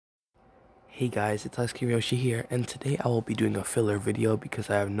Hey guys, it's Ice Yoshi here, and today I will be doing a filler video because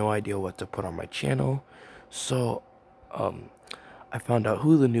I have no idea what to put on my channel. So, um, I found out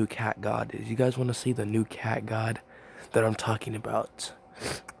who the new cat god is. You guys want to see the new cat god that I'm talking about?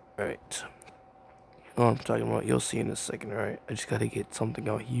 Alright, you know what I'm talking about? You'll see in a second, alright? I just gotta get something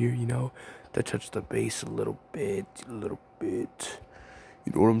out here, to touch the base a little bit, You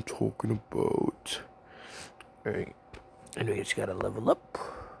know what I'm talking about? Alright, anyway, just gotta level up.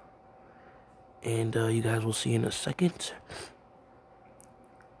 And you guys will see in a second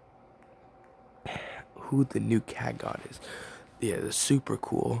who the new cat god is. Yeah, it's super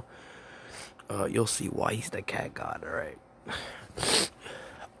cool. You'll see why he's the cat god, alright?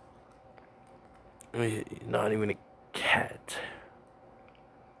 I mean, he's not even a cat.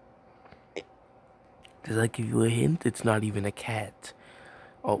 Does that give you a hint? It's not even a cat.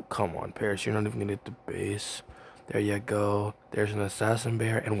 Oh, come on, Paris. You're not even gonna hit the base. There you go. There's an assassin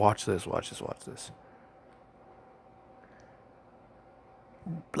bear. And watch this, watch this, watch this.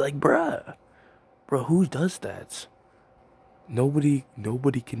 Like, bruh. Bro, who does that? Nobody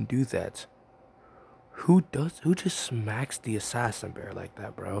can do that. Who just smacks the assassin bear like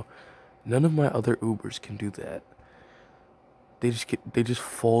that, bro? None of my other Ubers can do that. They just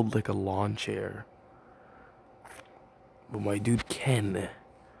fold like a lawn chair. But my dude can.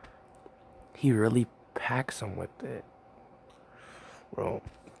 He really packs them with it. Bro,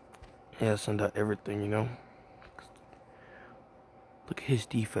 he has to send out everything, Look at his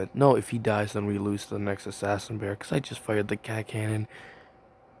defense. No, if he dies, then we lose to the next assassin bear. Because I just fired the cat cannon.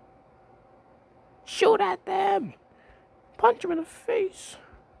 Shoot at them! Punch him in the face.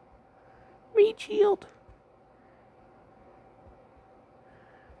 Reach shield.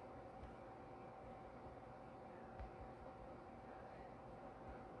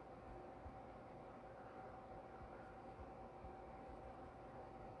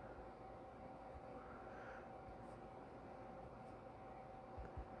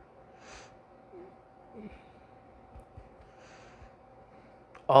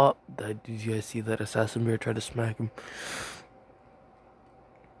 Oh, did you guys see that assassin bear try to smack him?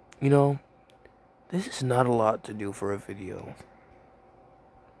 This is not a lot to do for a video.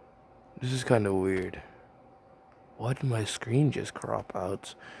 This is kind of weird. Why did my screen just crop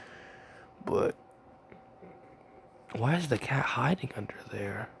out? But why is the cat hiding under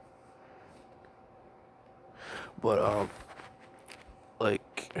there? But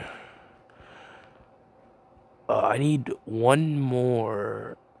like, I need one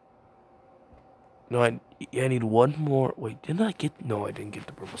more. No, I need one more. Wait, didn't I get? No, I didn't get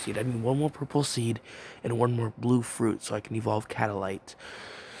the purple seed. I need one more purple seed and one more blue fruit so I can evolve Catalyte.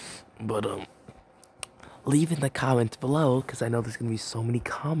 But leave in the comments below because I know there's gonna be so many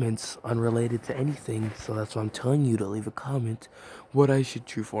comments unrelated to anything. So that's why I'm telling you to leave a comment what I should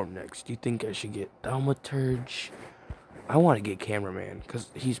true form next. Do you think I should get Thaumaturge? I want to get Cameraman because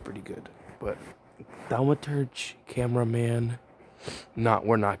he's pretty good. But Thaumaturge, Cameraman.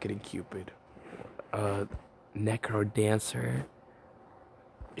 We're not getting Cupid. Necro Dancer.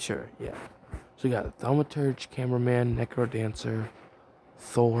 Sure, yeah. So we got Thaumaturge, Cameraman, Necro Dancer,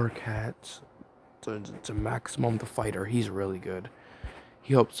 Thor Cat. To Maximum the Fighter. He's really good.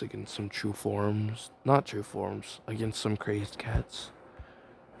 He helps against some true forms. Not true forms. Against some crazed cats.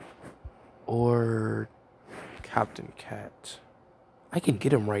 Or Captain Cat. I can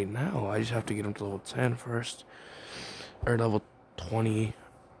get him right now. I just have to get him to level 10 first. Or level 20.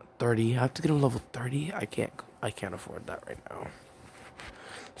 30. I have to get him level 30. I can't afford that right now.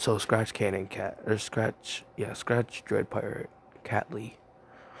 So Scratch Cannon Cat or Scratch Dread Pirate Cat Lee.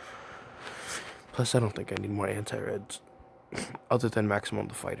 Plus I don't think I need more anti-reds other than Maximum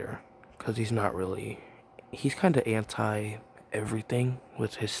the Fighter because he's kind of anti everything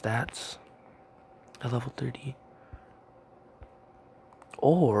with his stats at level 30.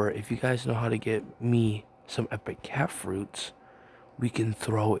 Or if you guys know how to get me some epic cat fruits, we can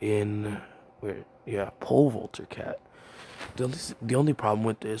throw in, Pole Vaulter Cat. The only problem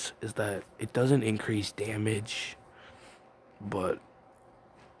with this is that it doesn't increase damage, but,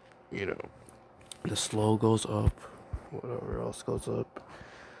 the slow goes up, whatever else goes up.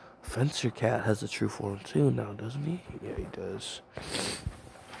 Fencer Cat has a true form too now, doesn't he? Yeah, he does.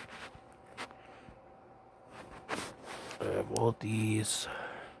 I have all these.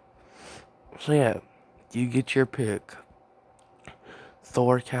 So yeah, you get your pick.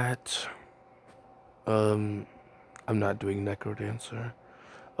 Thor Cat. I'm not doing Necrodancer.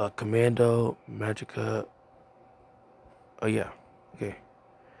 Commando, Magica. Oh yeah, okay.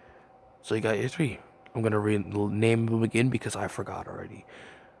 So you got your three. I'm gonna rename them again because I forgot already.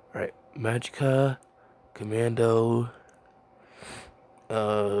 Alright, Magica, Commando,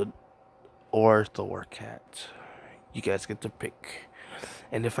 or Thor cat. You guys get to pick.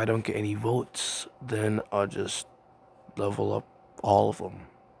 And if I don't get any votes, then I'll just level up all of them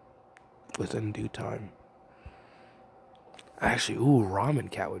within due time. Actually, ooh,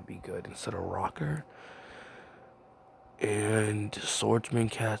 Ramen Cat would be good instead of Rocker. And Swordsman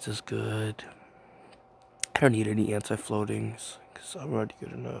Cat is good. I don't need any anti-floatings because I'm already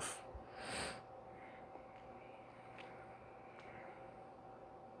good enough.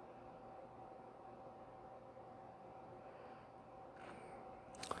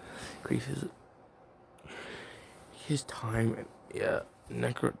 Increases his time, and yeah,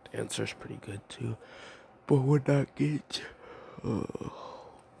 Necro Dancer's pretty good too. But would not get. Do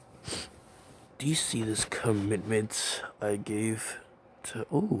you see this commitment I gave to?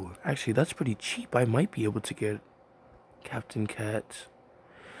 Oh, actually, that's pretty cheap. I might be able to get Captain Cat.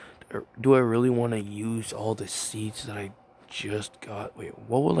 Do I really want to use all the seeds that I just got? Wait,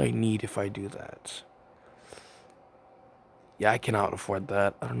 what will I need if I do that? Yeah, I cannot afford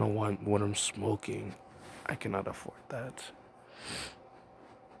that. I don't know why when I'm smoking. I cannot afford that.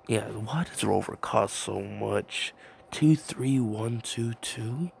 Yeah, why does Rover cost so much?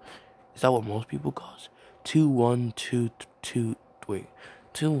 23122? Is that what most people cost? 21222. Wait,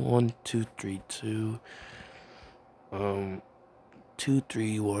 21232.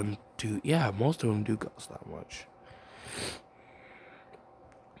 2312. Yeah, most of them do cost that much.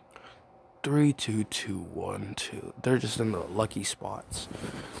 32212. They're just in the lucky spots.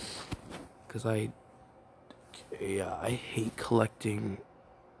 Cause I hate collecting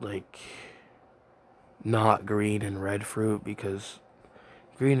like not green and red fruit because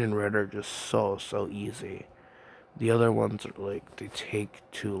green and red are just so easy. The other ones are like they take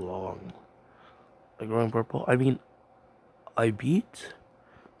too long. Like growing purple. I mean, I beat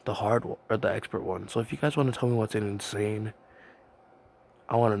the hard one or the expert one. So if you guys want to tell me what's in insane,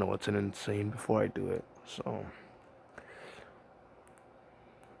 I want to know what's in insane before I do it. So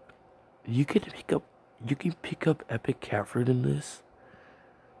you can pick up epic cat fruit in this.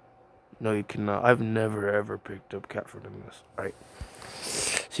 No, you cannot. I've never ever picked up cat fruit in this. Alright.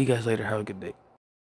 See you guys later. Have a good day.